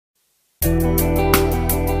Yeah,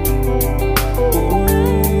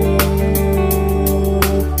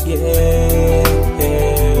 yeah,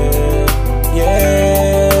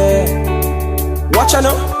 yeah. Watch out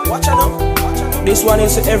now, watch out now. This one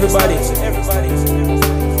is to everybody.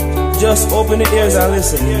 Just open the ears and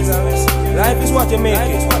listen. Life is what you make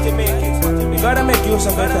it. You gotta make use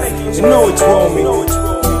of it. You know it's wrong.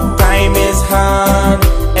 Time is hard.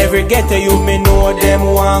 Every ghetto you me know them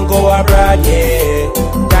want go abroad, yeah.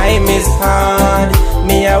 Time is hard.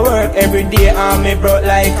 Me I work every day and me broke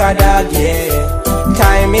like a dog, yeah.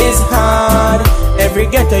 Time is hard. Every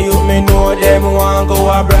ghetto you me know them want go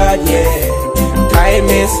abroad, yeah. Time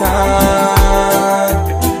is hard.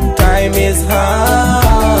 Time is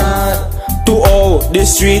hard. To all the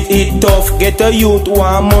street it tough. Ghetto youth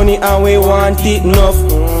want money and we want it enough.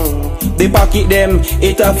 They pocket them,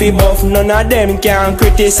 it a fi buff. None of them can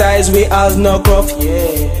criticize we as no gruff,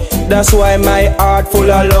 yeah. That's why my heart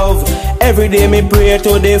full of love. Every day me pray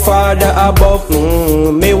to the Father above.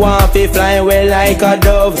 Me want fi fly away like a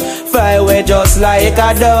dove. Fly away just like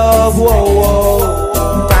a dove, whoa, whoa.